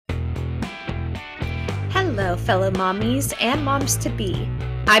Hello, fellow mommies and moms to be.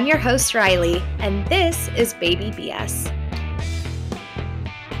 I'm your host, Riley, and this is Baby BS.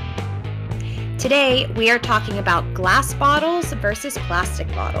 Today, we are talking about glass bottles versus plastic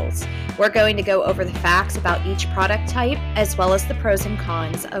bottles. We're going to go over the facts about each product type, as well as the pros and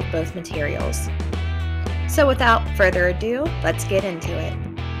cons of both materials. So without further ado, let's get into it.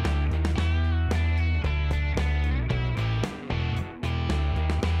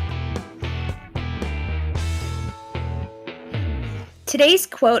 Today's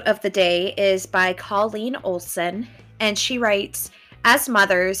quote of the day is by Colleen Olson, and she writes, "As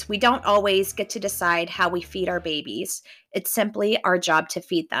mothers, we don't always get to decide how we feed our babies. It's simply our job to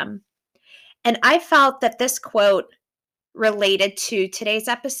feed them." And I felt that this quote related to today's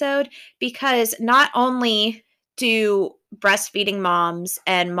episode because not only do breastfeeding moms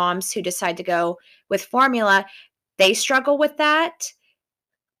and moms who decide to go with formula, they struggle with that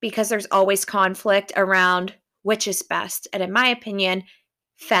because there's always conflict around which is best. And in my opinion,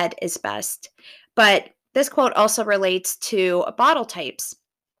 fed is best. But this quote also relates to bottle types.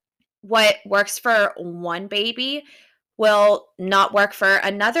 What works for one baby will not work for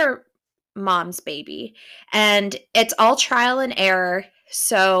another mom's baby. And it's all trial and error.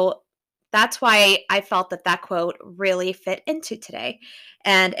 So that's why I felt that that quote really fit into today.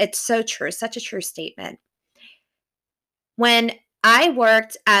 And it's so true, such a true statement. When I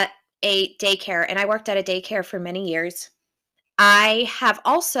worked at a daycare, and I worked at a daycare for many years, I have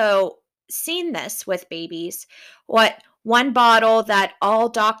also seen this with babies. What one bottle that all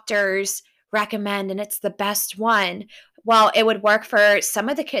doctors recommend, and it's the best one. Well, it would work for some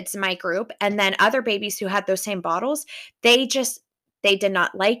of the kids in my group, and then other babies who had those same bottles, they did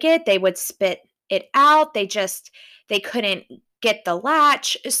not like it. They would spit it out. They couldn't get the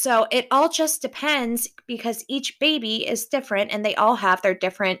latch. So it all just depends because each baby is different and they all have their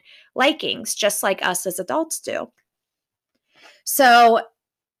different likings, just like us as adults do. So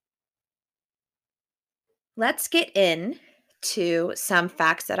let's get into some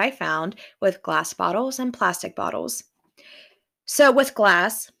facts that I found with glass bottles and plastic bottles. So with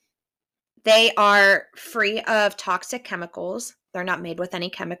glass, they are free of toxic chemicals. They're not made with any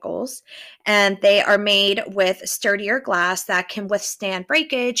chemicals. And they are made with sturdier glass that can withstand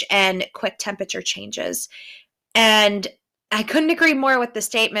breakage and quick temperature changes. And I couldn't agree more with the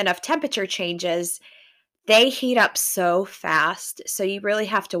statement of temperature changes. They heat up so fast. So you really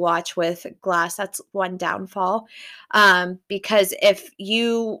have to watch with glass. That's one downfall. Because if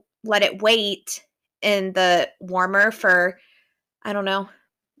you let it wait in the warmer for, I don't know,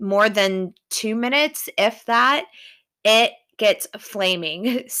 more than 2 minutes, if that, it gets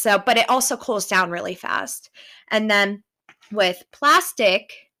flaming. So, but it also cools down really fast. And then with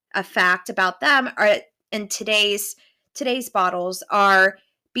plastic, a fact about them are in today's bottles are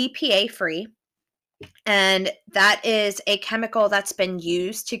BPA free. And that is a chemical that's been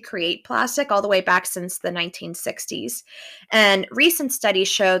used to create plastic all the way back since the 1960s. And recent studies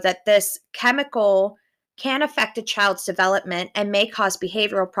show that this chemical can affect a child's development and may cause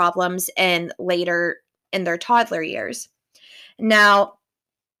behavioral problems later in their toddler years. Now,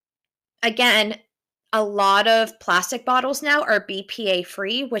 again, a lot of plastic bottles now are BPA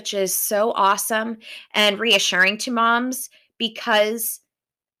free, which is so awesome and reassuring to moms because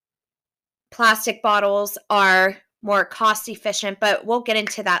plastic bottles are more cost efficient, but we'll get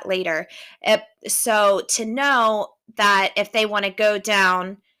into that later. So to know that if they want to go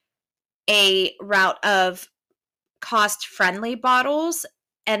down a route of cost-friendly bottles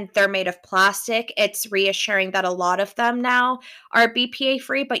and they're made of plastic, it's reassuring that a lot of them now are BPA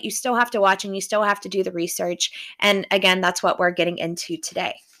free, but you still have to watch and you still have to do the research. And again, that's what we're getting into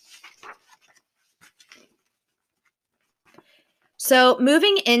today. So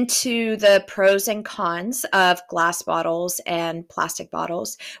moving into the pros and cons of glass bottles and plastic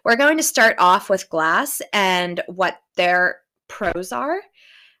bottles, we're going to start off with glass and what their pros are.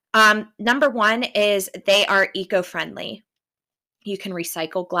 Number one is they are eco-friendly. You can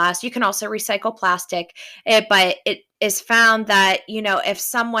recycle glass. You can also recycle plastic, but it is found that, if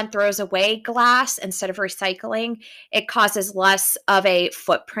someone throws away glass instead of recycling, it causes less of a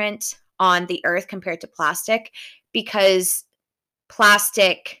footprint on the earth compared to plastic because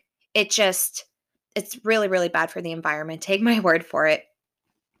plastic, it's really, really bad for the environment. Take my word for it.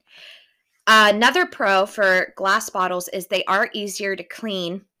 Another pro for glass bottles is they are easier to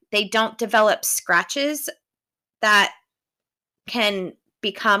clean. They don't develop scratches that can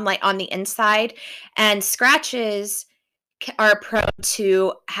become like on the inside, and scratches are prone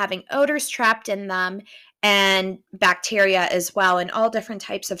to having odors trapped in them and bacteria as well, and all different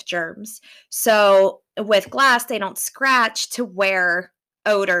types of germs. So with glass, they don't scratch to where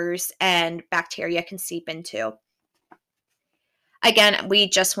odors and bacteria can seep into. Again, we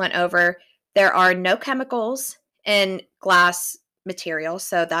just went over there are no chemicals in glass material,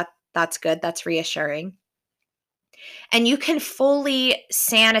 so that's good. That's reassuring. And you can fully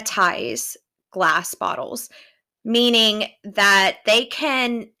sanitize glass bottles, meaning that they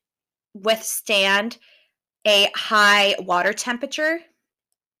can withstand a high water temperature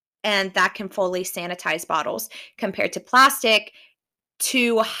and that can fully sanitize bottles compared to plastic.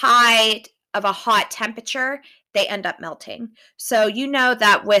 Too high of a hot temperature, they end up melting. So you know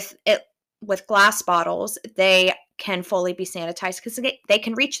that with glass bottles, they can fully be sanitized because they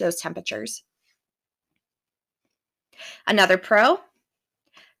can reach those temperatures. Another pro,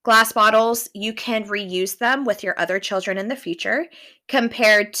 glass bottles, you can reuse them with your other children in the future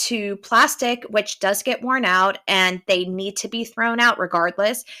compared to plastic, which does get worn out and they need to be thrown out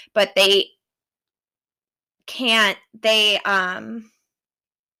regardless, but they can't, they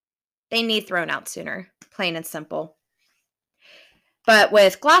need thrown out sooner, plain and simple. But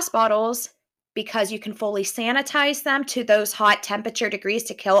with glass bottles, because you can fully sanitize them to those hot temperature degrees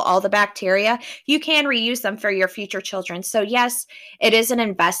to kill all the bacteria, you can reuse them for your future children. So yes, it is an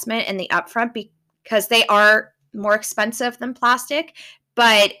investment in the upfront because they are more expensive than plastic.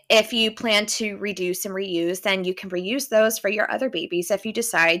 But if you plan to reduce and reuse, then you can reuse those for your other babies if you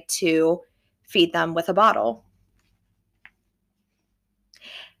decide to feed them with a bottle.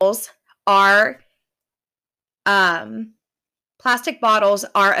 Are plastic bottles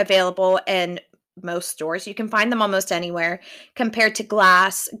are available in most stores. You can find them almost anywhere compared to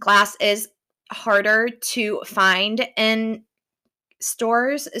glass. Glass is harder to find in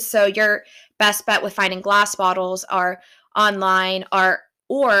stores. So your best bet with finding glass bottles are online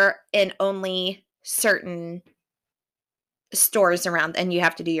or in only certain stores around, and you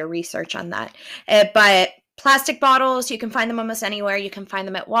have to do your research on that. But plastic bottles, you can find them almost anywhere. You can find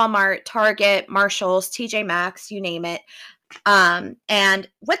them at Walmart, Target, Marshalls, TJ Maxx, you name it. And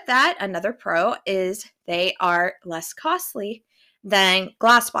with that, another pro is they are less costly than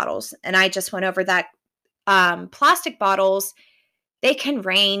glass bottles. And I just went over that. Plastic bottles, they can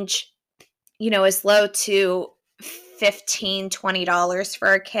range, as low to $15, $20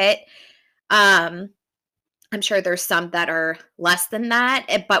 for a kit. I'm sure there's some that are less than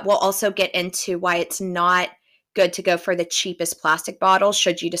that, but we'll also get into why it's not good to go for the cheapest plastic bottle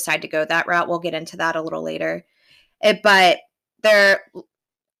should you decide to go that route. We'll get into that a little later. But they're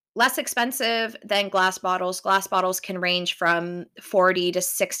less expensive than glass bottles. Glass bottles can range from $40 to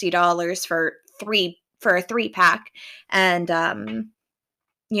 $60 for a 3-pack, and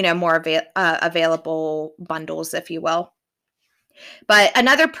more available bundles, if you will. But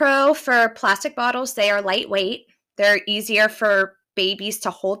another pro for plastic bottles, they are lightweight. They're easier for babies to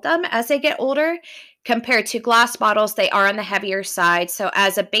hold them as they get older. Compared to glass bottles, they are on the heavier side. So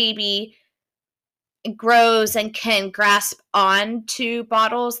as a baby grows and can grasp on to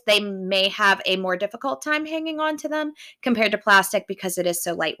bottles, they may have a more difficult time hanging on to them compared to plastic because it is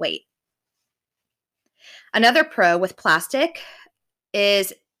so lightweight. Another pro with plastic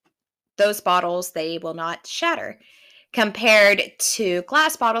is those bottles, they will not shatter compared to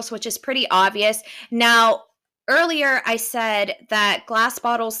glass bottles, which is pretty obvious. Now, earlier I said that glass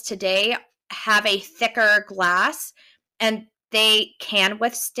bottles today have a thicker glass and they can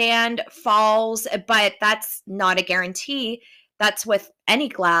withstand falls, but that's not a guarantee. That's with any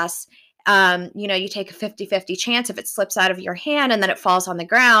glass. You take a 50-50 chance if it slips out of your hand and then it falls on the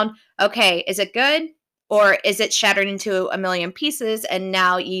ground. Okay, is it good? Or is it shattered into a million pieces and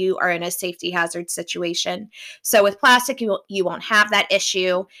now you are in a safety hazard situation? So with plastic, you won't have that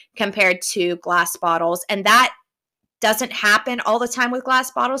issue compared to glass bottles. And that doesn't happen all the time with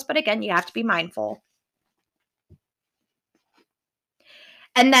glass bottles. But again, you have to be mindful.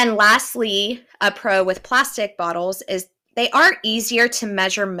 And then lastly, a pro with plastic bottles is they are easier to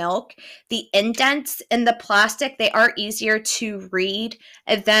measure milk. The indents in the plastic, they are easier to read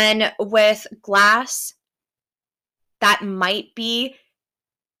than with glass. That might be,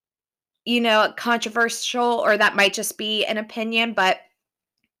 controversial, or that might just be an opinion, but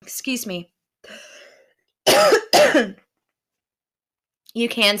excuse me. You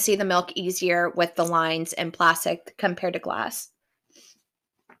can see the milk easier with the lines in plastic compared to glass.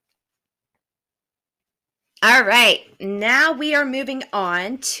 All right, now we are moving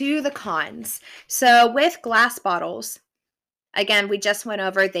on to the cons. So with glass bottles, again, we just went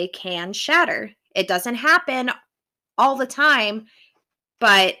over they can shatter. It doesn't happen all the time,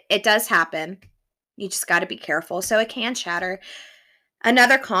 but it does happen. You just got to be careful. So it can shatter.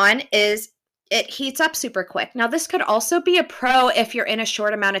 Another con is it heats up super quick. Now, this could also be a pro if you're in a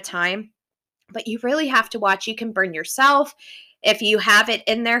short amount of time, but you really have to watch. You can burn yourself. If you have it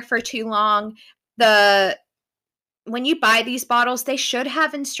in there for too long, when you buy these bottles, they should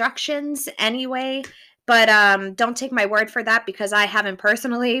have instructions anyway, but don't take my word for that because I haven't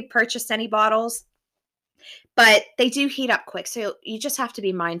personally purchased any bottles. But they do heat up quick, so you just have to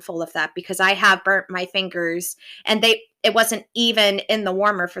be mindful of that because I have burnt my fingers and it wasn't even in the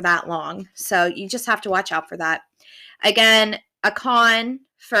warmer for that long. So you just have to watch out for that. Again, a con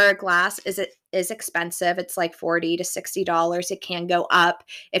for glass is expensive. It's like $40 to $60. It can go up.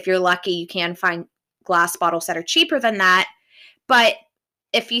 If you're lucky, you can find glass bottles that are cheaper than that. But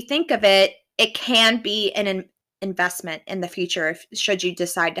if you think of it, it can be an investment in the future should you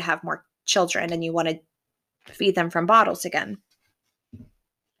decide to have more children and you want to feed them from bottles again.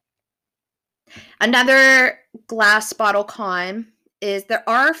 Another glass bottle con is there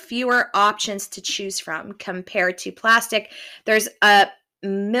are fewer options to choose from compared to plastic. There's a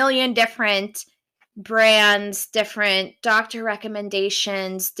million different brands, different doctor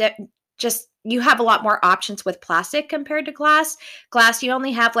recommendations, just you have a lot more options with plastic compared to glass. Glass, you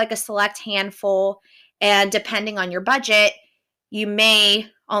only have like a select handful, and depending on your budget, you may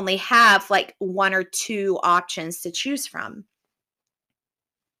only have like one or two options to choose from.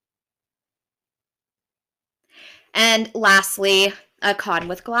 And lastly, a con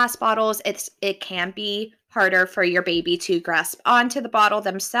with glass bottles, it can be harder for your baby to grasp onto the bottle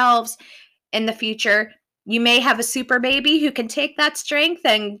themselves in the future. You may have a super baby who can take that strength,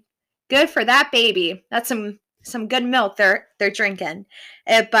 and good for that baby. That's some good milk they're drinking.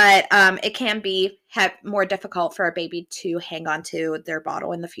 But it can be more difficult for a baby to hang on to their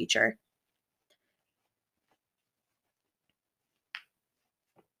bottle in the future.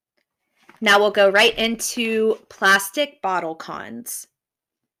 Now we'll go right into plastic bottle cons.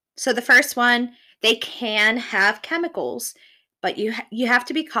 So the first one, they can have chemicals, but you have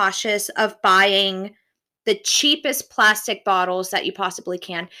to be cautious of buying the cheapest plastic bottles that you possibly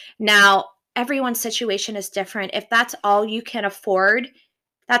can. Now, everyone's situation is different. If that's all you can afford,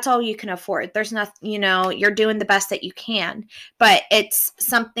 that's all you can afford. There's nothing, you're doing the best that you can. But it's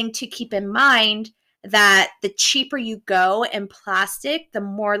something to keep in mind that the cheaper you go in plastic, the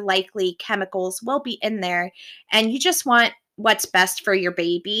more likely chemicals will be in there. And you just want what's best for your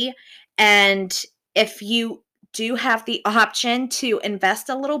baby. And if you do have the option to invest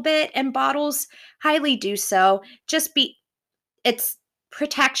a little bit in bottles, highly do so. It's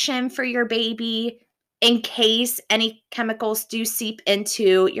protection for your baby in case any chemicals do seep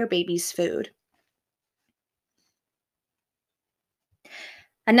into your baby's food.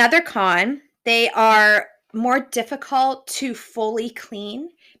 Another con, they are more difficult to fully clean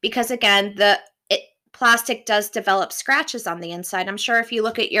because again, plastic does develop scratches on the inside. I'm sure if you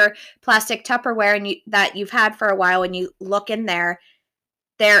look at your plastic Tupperware that you've had for a while and you look in there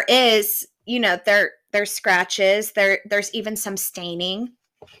is, there's scratches, there's even some staining.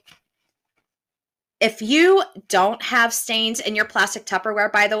 If you don't have stains in your plastic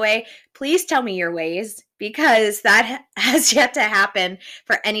Tupperware, by the way, please tell me your ways because that has yet to happen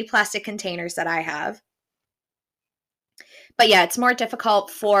for any plastic containers that I have. But yeah, it's more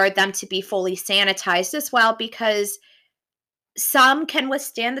difficult for them to be fully sanitized as well because some can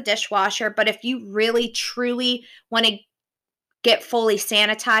withstand the dishwasher, but if you really truly want to get fully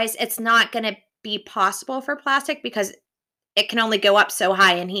sanitized, it's not going to be possible for plastic because it can only go up so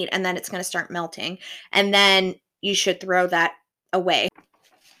high in heat and then it's going to start melting. And then you should throw that away.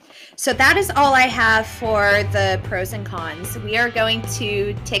 So that is all I have for the pros and cons. We are going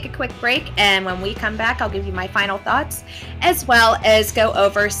to take a quick break, and when we come back, I'll give you my final thoughts as well as go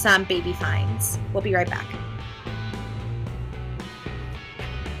over some baby finds. We'll be right back.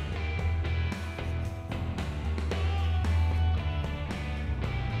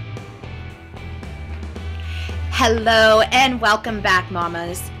 Hello and welcome back,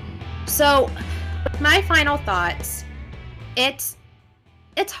 mamas. So, my final thoughts.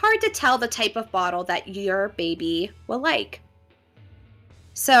 It's hard to tell the type of bottle that your baby will like.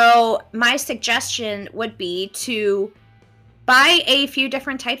 So, my suggestion would be to buy a few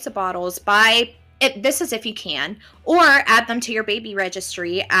different types of bottles. This is if you can, or add them to your baby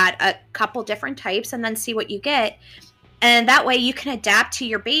registry at a couple different types and then see what you get. And that way you can adapt to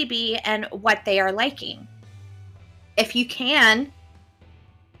your baby and what they are liking. If you can,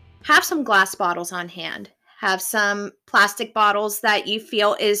 have some glass bottles on hand. Have some plastic bottles that you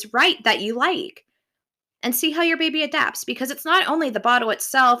feel is right, that you like. And see how your baby adapts, because it's not only the bottle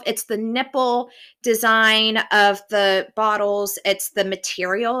itself, it's the nipple design of the bottles, it's the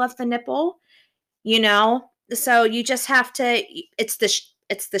material of the nipple, So you just have to, it's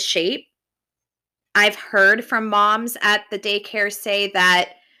the shape. I've heard from moms at the daycare say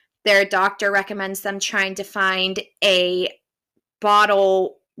that their doctor recommends them trying to find a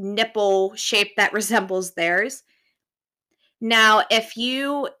bottle nipple shape that resembles theirs. Now, if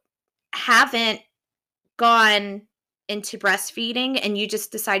you haven't gone into breastfeeding and you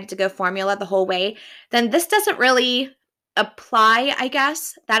just decided to go formula the whole way, then this doesn't really apply, I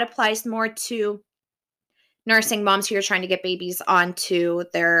guess. That applies more to nursing moms who are trying to get babies onto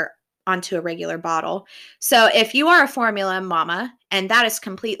a regular bottle. So if you are a formula mama, and that is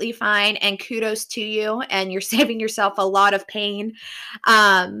completely fine, and kudos to you, and you're saving yourself a lot of pain.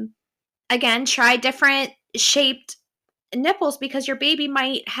 Again, try different shaped nipples because your baby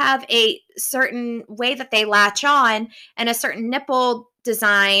might have a certain way that they latch on, and a certain nipple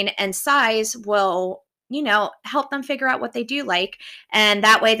design and size will help them figure out what they do like. And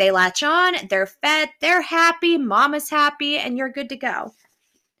that way they latch on, they're fed, they're happy, mama's happy, and you're good to go.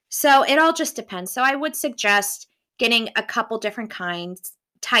 So it all just depends. So I would suggest getting a couple different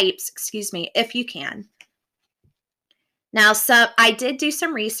types, if you can. Now, I did do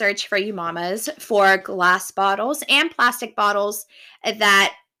some research for you mamas for glass bottles and plastic bottles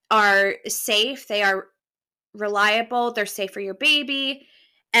that are safe. They are reliable. They're safe for your baby.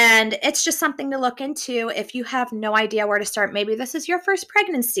 And it's just something to look into if you have no idea where to start. Maybe this is your first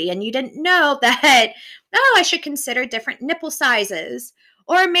pregnancy and you didn't know that, I should consider different nipple sizes.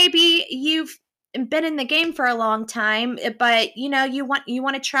 Or maybe you've been in the game for a long time, but you want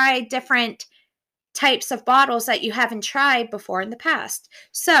to try different types of bottles that you haven't tried before in the past.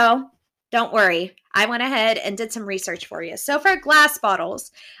 So don't worry. I went ahead and did some research for you. So for glass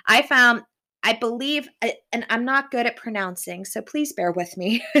bottles, I found, I believe, and I'm not good at pronouncing, so please bear with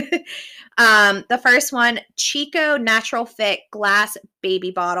me. The first one, Chico Natural Fit Glass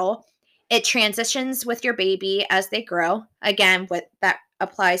Baby Bottle. It transitions with your baby as they grow. Again, that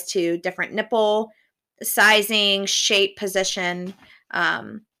applies to different nipple sizing, shape, position,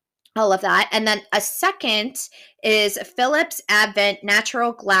 all of that. And then a second is Philips Advent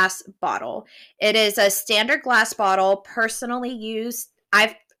Natural Glass Bottle. It is a standard glass bottle, personally used.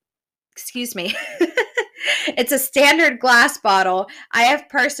 It's a standard glass bottle. I have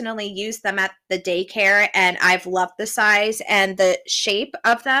personally used them at the daycare, and I've loved the size and the shape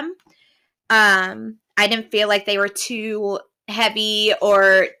of them. I didn't feel like they were too heavy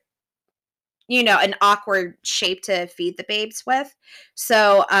or an awkward shape to feed the babes with.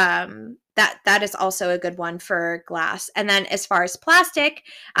 So that is also a good one for glass. And then as far as plastic,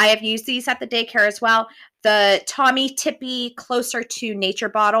 I have used these at the daycare as well. The Tommy Tippy Closer to Nature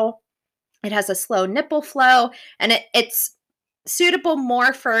bottle. It has a slow nipple flow, and it's suitable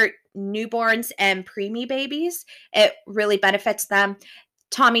more for newborns and preemie babies. It really benefits them.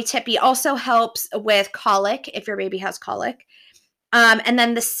 Tommy Tippy also helps with colic if your baby has colic. And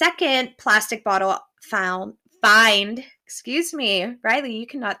then the second plastic bottle Riley, you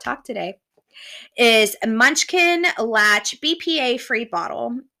cannot talk today, is Munchkin Latch BPA-free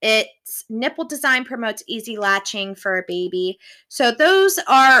bottle. Its nipple design promotes easy latching for a baby. So those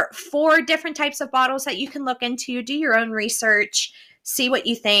are 4 different types of bottles that you can look into, do your own research, see what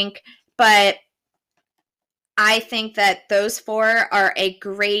you think. But I think that those 4 are a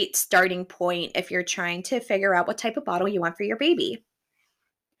great starting point if you're trying to figure out what type of bottle you want for your baby.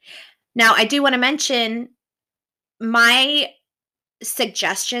 Now, I do want to mention my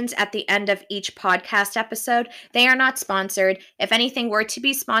suggestions at the end of each podcast episode. They are not sponsored. If anything were to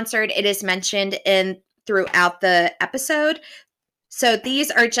be sponsored, it is mentioned throughout the episode. So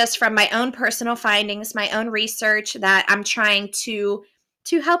these are just from my own personal findings, my own research that I'm trying to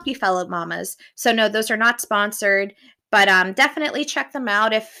help you fellow mamas. So no, those are not sponsored, but definitely check them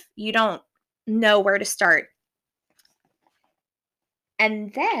out if you don't know where to start.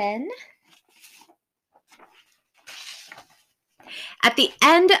 And then at the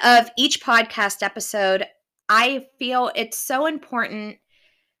end of each podcast episode, I feel it's so important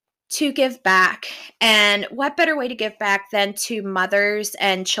to give back. And what better way to give back than to mothers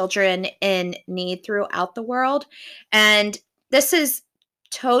and children in need throughout the world? And this is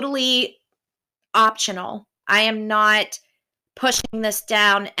totally optional. I am not pushing this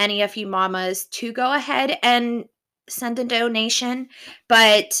down any of you mamas to go ahead and send a donation,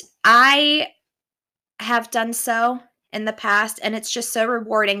 but I have done so in the past, and it's just so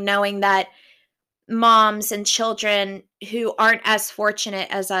rewarding knowing that moms and children who aren't as fortunate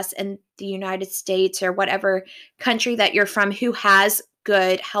as us in the United States or whatever country that you're from who has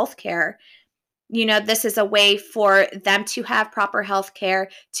good health care, this is a way for them to have proper health care,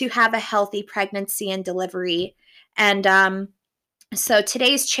 to have a healthy pregnancy and delivery. And so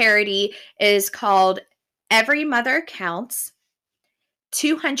today's charity is called Every Mother Counts.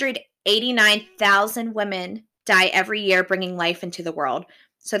 289,000 women die every year bringing life into the world.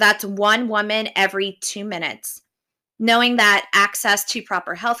 So that's one woman every 2 minutes. knowing that access to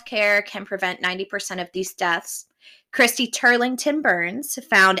proper health care can prevent 90% of these deaths. Christy Turlington Burns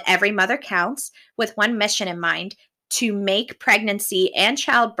found Every Mother Counts with one mission in mind: to make pregnancy and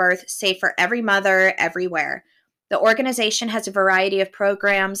childbirth safe for every mother everywhere. The organization has a variety of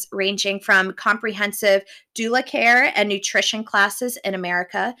programs ranging from comprehensive doula care and nutrition classes in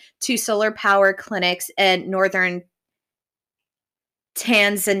America to solar power clinics in northern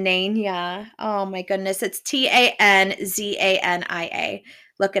Tanzania. Oh my goodness. It's Tanzania.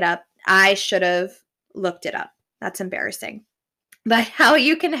 Look it up. I should have looked it up. That's embarrassing. But how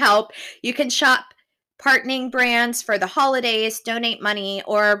you can help, you can shop partnering brands for the holidays, donate money,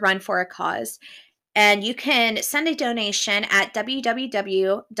 or run for a cause. And you can send a donation at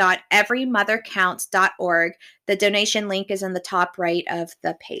www.everymothercounts.org. The donation link is in the top right of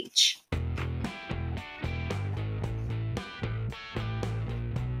the page.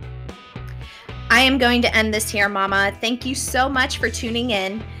 I am going to end this here, Mama. Thank you so much for tuning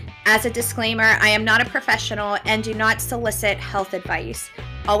in. As a disclaimer, I am not a professional and do not solicit health advice.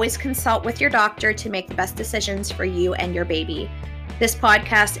 Always consult with your doctor to make the best decisions for you and your baby. This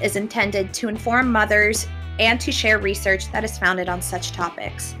podcast is intended to inform mothers and to share research that is founded on such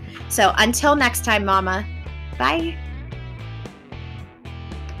topics. So until next time, Mama, bye.